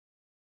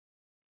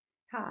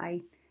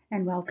Hi,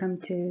 and welcome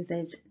to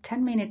this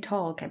 10-minute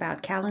talk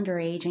about calendar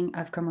aging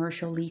of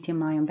commercial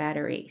lithium-ion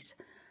batteries.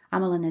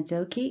 I'm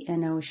Zulke,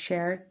 and I will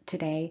share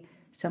today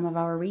some of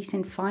our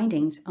recent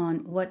findings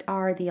on what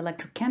are the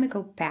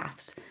electrochemical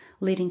paths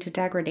leading to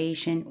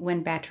degradation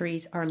when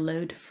batteries are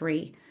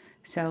load-free,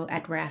 so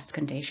at rest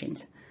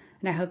conditions.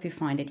 And I hope you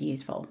find it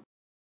useful.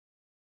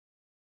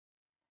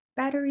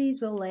 Batteries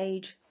will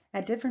age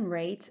at different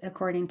rates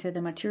according to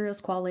the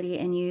material's quality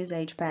and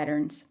usage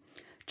patterns.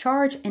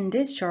 Charge and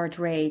discharge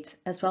rates,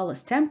 as well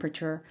as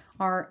temperature,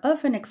 are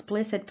often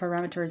explicit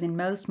parameters in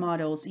most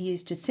models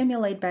used to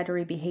simulate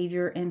battery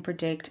behavior and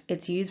predict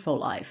its useful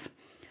life.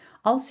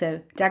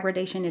 Also,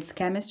 degradation is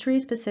chemistry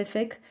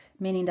specific,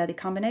 meaning that the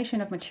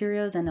combination of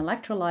materials and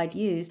electrolyte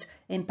used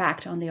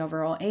impact on the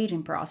overall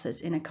aging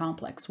process in a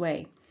complex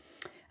way.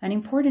 An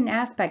important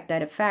aspect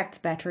that affects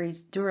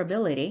batteries'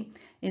 durability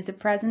is the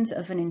presence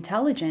of an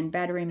intelligent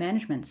battery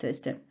management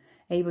system,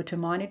 able to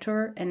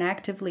monitor and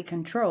actively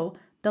control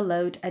the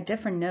load at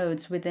different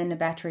nodes within the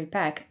battery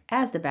pack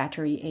as the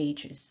battery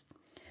ages.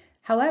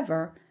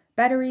 However,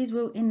 batteries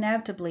will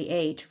inevitably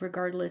age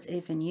regardless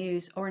if in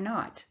use or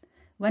not.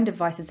 When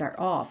devices are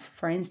off,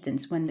 for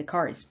instance when the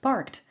car is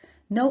parked,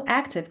 no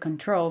active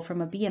control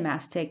from a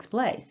BMS takes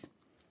place.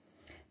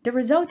 The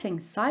resulting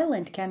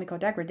silent chemical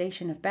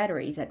degradation of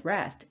batteries at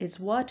rest is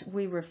what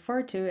we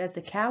refer to as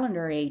the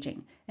calendar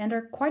aging and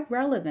are quite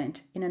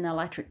relevant in an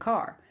electric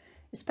car,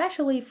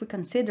 especially if we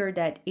consider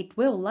that it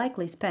will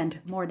likely spend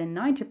more than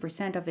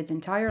 90% of its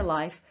entire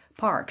life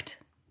parked.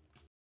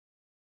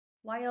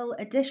 While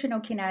additional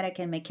kinetic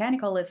and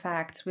mechanical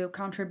effects will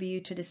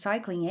contribute to the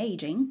cycling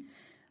aging,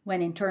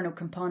 when internal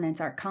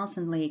components are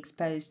constantly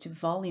exposed to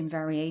volume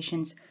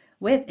variations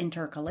with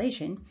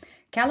intercalation,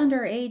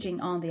 calendar aging,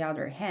 on the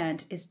other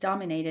hand, is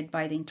dominated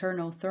by the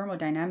internal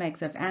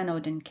thermodynamics of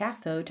anode and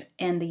cathode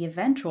and the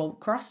eventual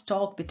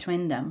crosstalk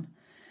between them.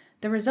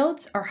 The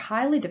results are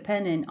highly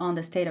dependent on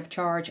the state of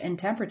charge and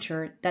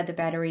temperature that the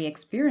battery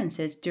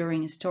experiences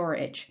during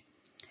storage.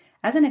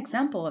 As an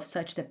example of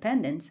such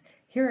dependence,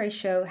 here I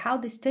show how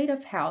the state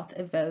of health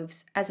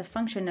evolves as a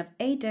function of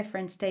 8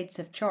 different states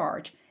of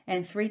charge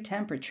and 3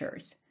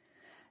 temperatures.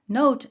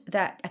 Note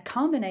that a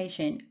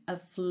combination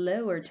of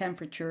lower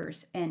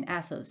temperatures and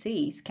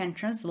SoCs can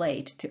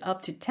translate to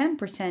up to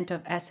 10%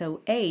 of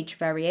SOH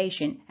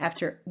variation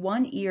after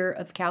 1 year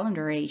of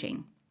calendar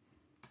aging.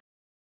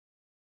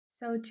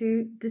 So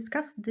to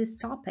discuss this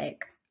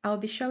topic, I'll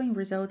be showing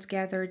results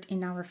gathered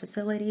in our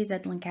facilities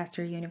at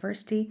Lancaster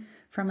University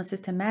from a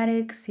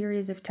systematic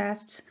series of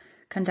tests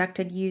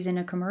conducted using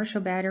a commercial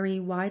battery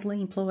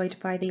widely employed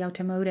by the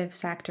automotive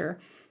sector,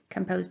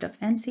 composed of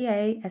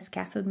NCA as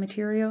cathode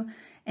material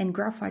and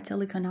graphite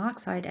silicon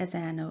oxide as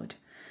anode.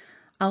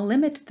 I'll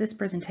limit this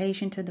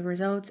presentation to the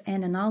results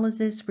and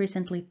analysis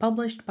recently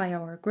published by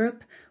our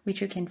group, which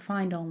you can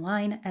find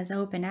online as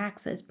open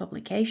access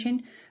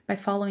publication by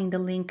following the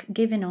link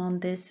given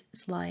on this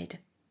slide.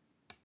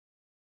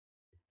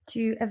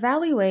 To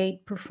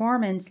evaluate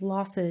performance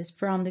losses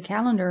from the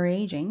calendar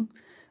aging,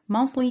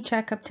 monthly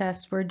checkup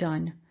tests were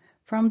done.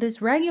 From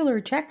these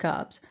regular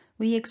checkups,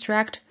 we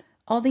extract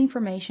all the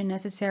information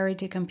necessary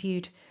to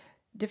compute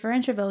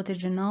differential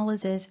voltage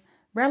analysis,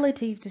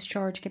 relative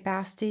discharge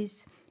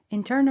capacities,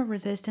 internal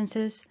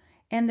resistances,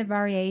 and the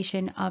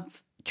variation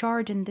of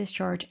charge and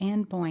discharge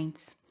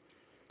endpoints.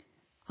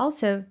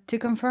 Also, to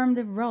confirm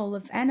the role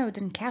of anode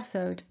and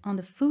cathode on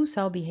the full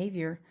cell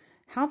behavior,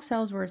 half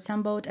cells were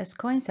assembled as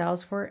coin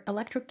cells for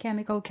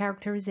electrochemical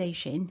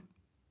characterization.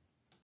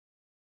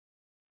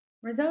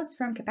 Results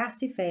from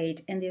capacity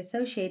fade and the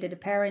associated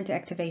apparent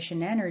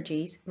activation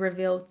energies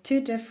reveal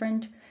 2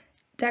 different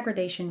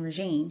degradation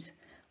regimes.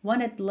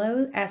 One at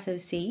low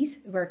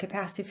SoCs, where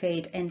capacity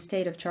fade and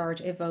state of charge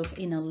evolve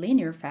in a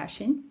linear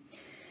fashion.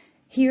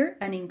 Here,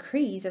 an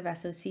increase of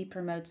SoC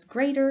promotes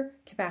greater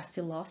capacity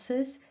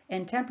losses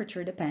and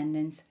temperature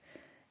dependence.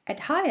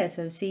 At high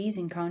SoCs,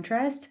 in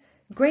contrast,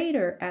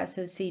 greater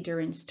SoC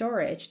during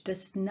storage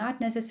does not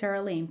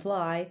necessarily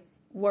imply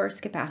worse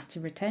capacity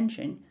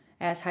retention,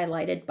 as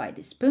highlighted by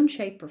the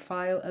spoon-shaped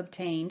profile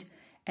obtained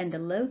and the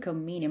local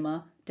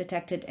minima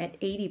detected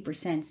at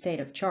 80% state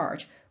of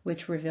charge,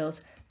 which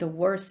reveals the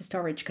worst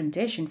storage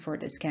condition for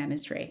this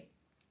chemistry.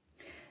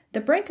 The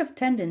break of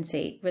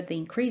tendency with the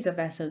increase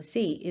of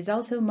SoC is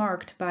also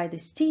marked by the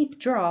steep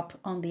drop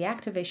on the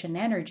activation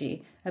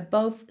energy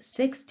above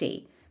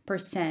 60%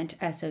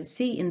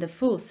 SoC in the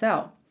full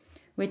cell,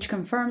 which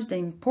confirms the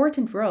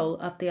important role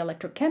of the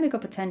electrochemical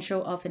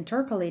potential of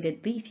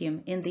intercalated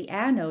lithium in the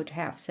anode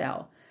half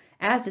cell,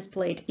 as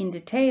displayed in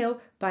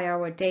detail by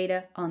our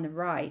data on the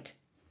right.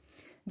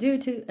 Due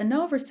to an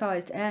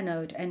oversized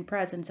anode and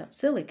presence of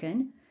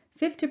silicon,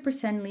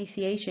 50%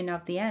 lithiation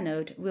of the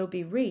anode will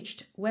be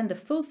reached when the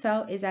full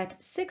cell is at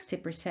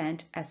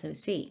 60%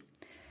 SoC.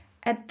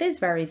 At this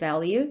very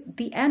value,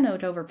 the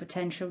anode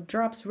overpotential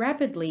drops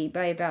rapidly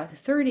by about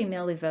 30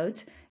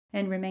 millivolts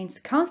and remains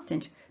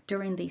constant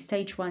during the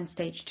stage 1,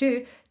 stage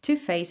 2 to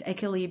phase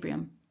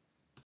equilibrium.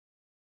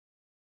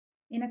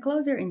 In a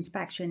closer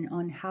inspection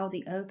on how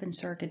the open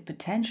circuit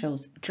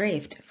potentials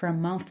drift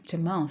from month to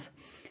month,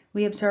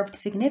 we observed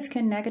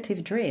significant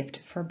negative drift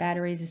for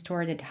batteries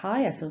stored at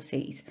high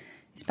SoCs,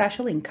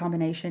 especially in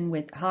combination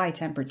with high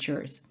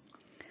temperatures.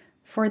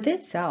 For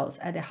these cells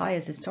at the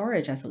highest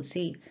storage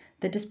SoC,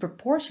 the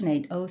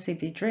disproportionate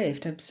OCV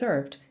drift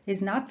observed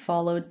is not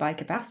followed by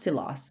capacity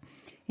loss,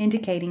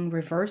 indicating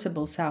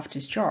reversible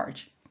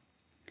self-discharge.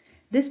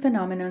 This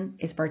phenomenon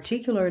is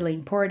particularly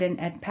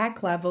important at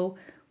pack level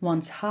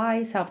once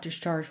high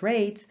self-discharge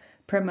rates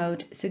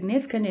promote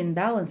significant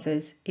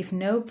imbalances if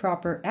no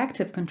proper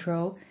active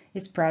control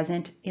is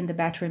present in the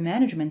battery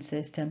management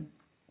system.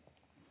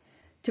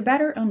 To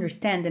better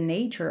understand the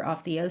nature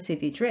of the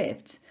OCV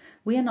drifts,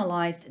 we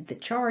analyzed the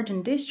charge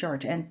and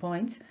discharge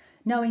endpoints,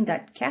 knowing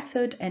that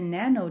cathode and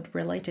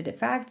anode-related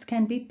effects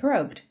can be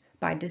probed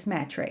by this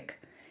metric.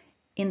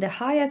 In the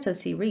high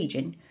SoC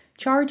region,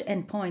 charge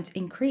endpoints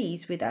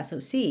increase with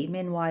SoC,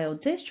 meanwhile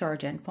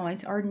discharge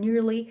endpoints are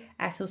nearly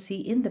SoC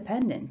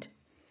independent.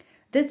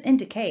 This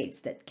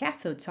indicates that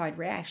cathode side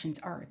reactions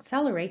are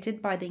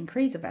accelerated by the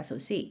increase of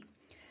SoC.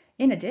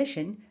 In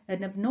addition,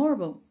 an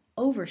abnormal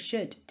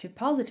overshoot to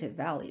positive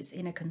values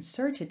in a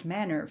concerted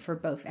manner for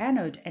both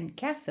anode and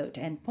cathode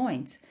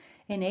endpoints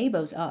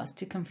enables us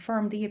to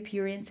confirm the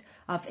appearance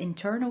of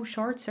internal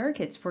short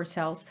circuits for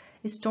cells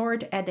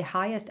stored at the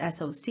highest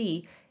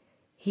SoC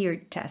here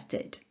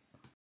tested.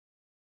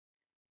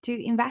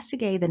 To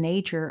investigate the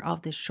nature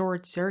of the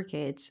short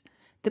circuits,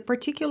 the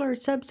particular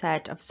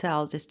subset of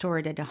cells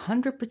stored at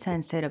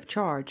 100% state of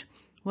charge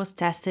was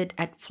tested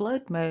at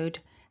float mode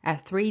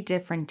at 3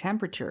 different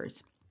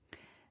temperatures.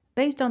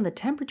 Based on the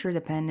temperature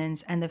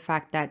dependence and the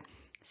fact that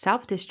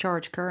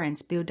self-discharge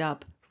currents build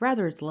up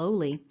rather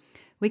slowly,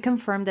 we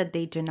confirm that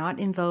they do not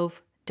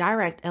involve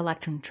direct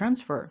electron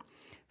transfer,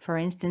 for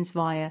instance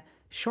via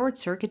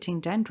short-circuiting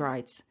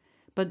dendrites,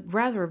 but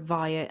rather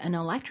via an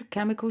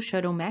electrochemical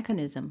shuttle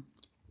mechanism.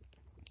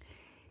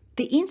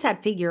 The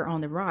inset figure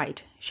on the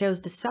right shows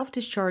the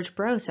self-discharge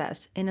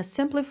process in a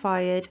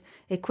simplified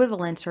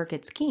equivalent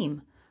circuit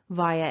scheme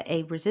via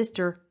a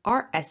resistor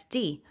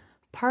RSD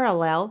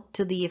parallel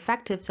to the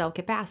effective cell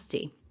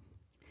capacity.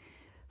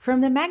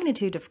 From the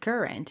magnitude of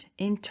current,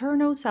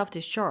 internal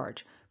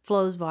self-discharge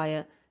flows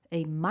via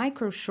a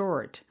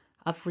microshort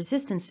of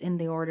resistance in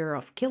the order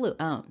of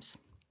kiloohms.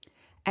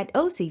 At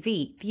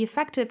OCV, the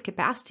effective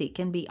capacity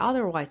can be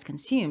otherwise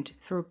consumed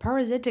through a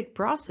parasitic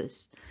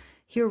process,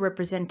 here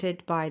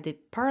represented by the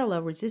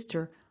parallel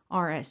resistor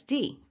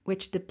RSD,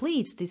 which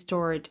depletes the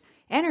stored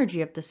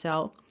energy of the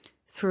cell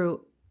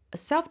through a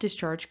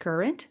self-discharge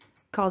current,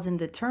 causing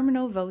the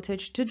terminal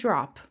voltage to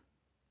drop.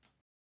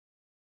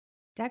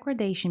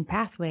 Degradation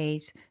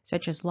pathways,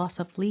 such as loss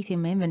of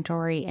lithium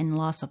inventory and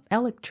loss of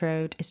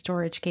electrode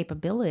storage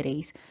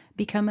capabilities,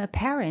 become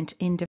apparent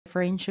in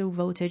differential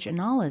voltage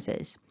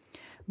analysis.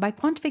 By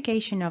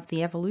quantification of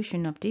the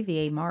evolution of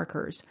DVA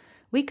markers,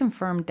 we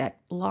confirmed that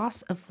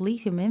loss of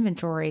lithium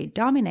inventory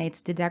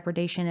dominates the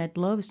degradation at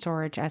low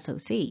storage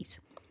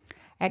SoCs.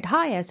 At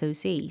high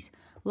SoCs,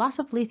 loss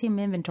of lithium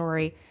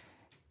inventory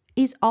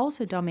is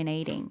also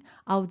dominating,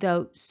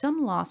 although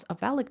some loss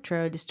of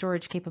electrode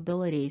storage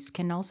capabilities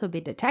can also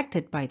be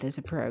detected by this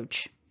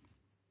approach.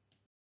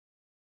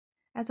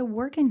 As a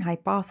working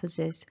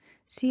hypothesis,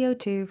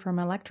 CO2 from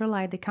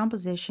electrolyte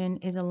decomposition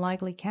is a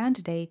likely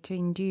candidate to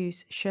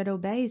induce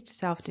shuttle-based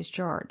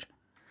self-discharge.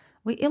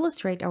 We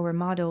illustrate our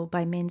model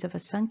by means of a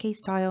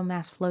Zulke-style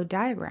mass flow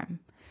diagram.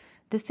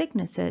 The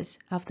thicknesses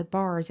of the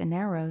bars and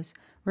arrows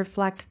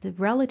reflect the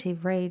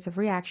relative rates of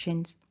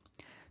reactions.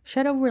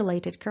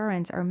 Shuttle-related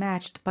currents are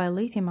matched by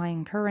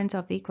lithium-ion currents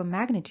of equal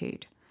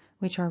magnitude,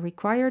 which are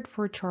required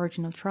for charge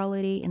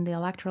neutrality in the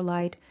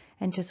electrolyte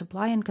and to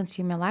supply and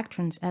consume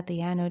electrons at the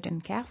anode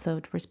and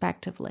cathode,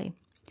 respectively.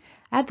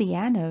 At the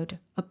anode,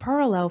 a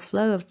parallel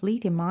flow of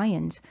lithium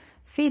ions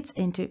feeds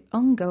into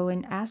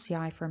ongoing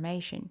SEI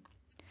formation.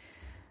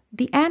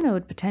 The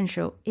anode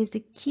potential is the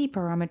key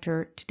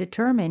parameter to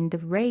determine the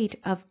rate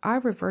of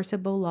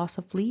irreversible loss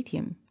of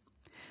lithium.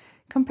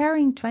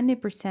 Comparing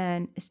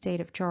 20%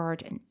 state of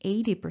charge and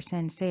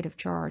 80% state of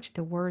charge,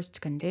 the worst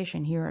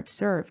condition here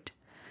observed,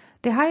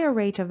 the higher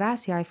rate of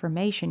SEI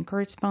formation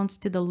corresponds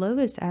to the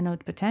lowest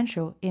anode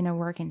potential in a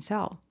working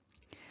cell.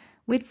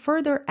 With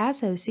further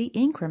SoC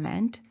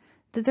increment,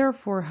 the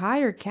therefore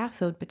higher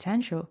cathode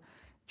potential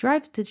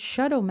drives the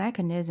shuttle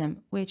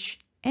mechanism, which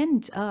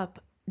ends up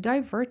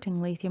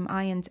diverting lithium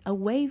ions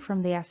away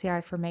from the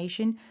SEI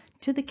formation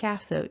to the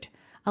cathode,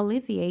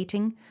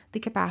 alleviating the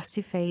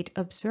capacity fade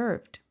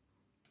observed.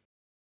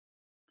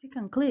 To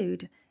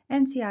conclude,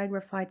 NCI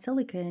graphite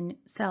silicon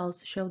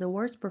cells show the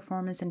worst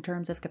performance in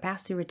terms of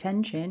capacity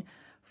retention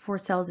for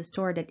cells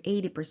stored at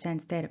 80%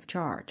 state of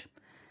charge.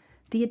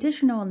 The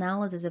additional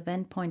analysis of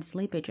endpoint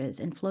slippages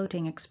in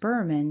floating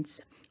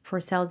experiments for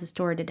cells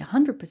stored at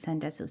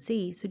 100%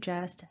 SoC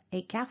suggest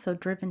a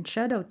cathode-driven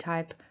shuttle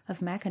type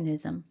of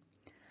mechanism.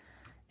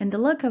 And the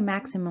local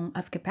maximum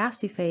of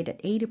capacity fade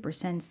at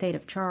 80% state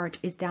of charge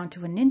is down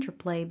to an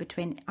interplay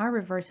between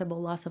irreversible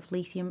loss of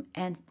lithium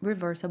and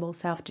reversible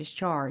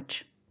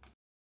self-discharge.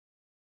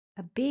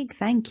 A big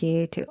thank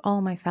you to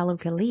all my fellow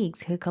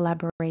colleagues who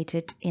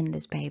collaborated in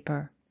this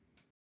paper.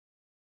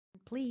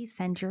 Please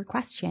send your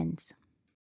questions.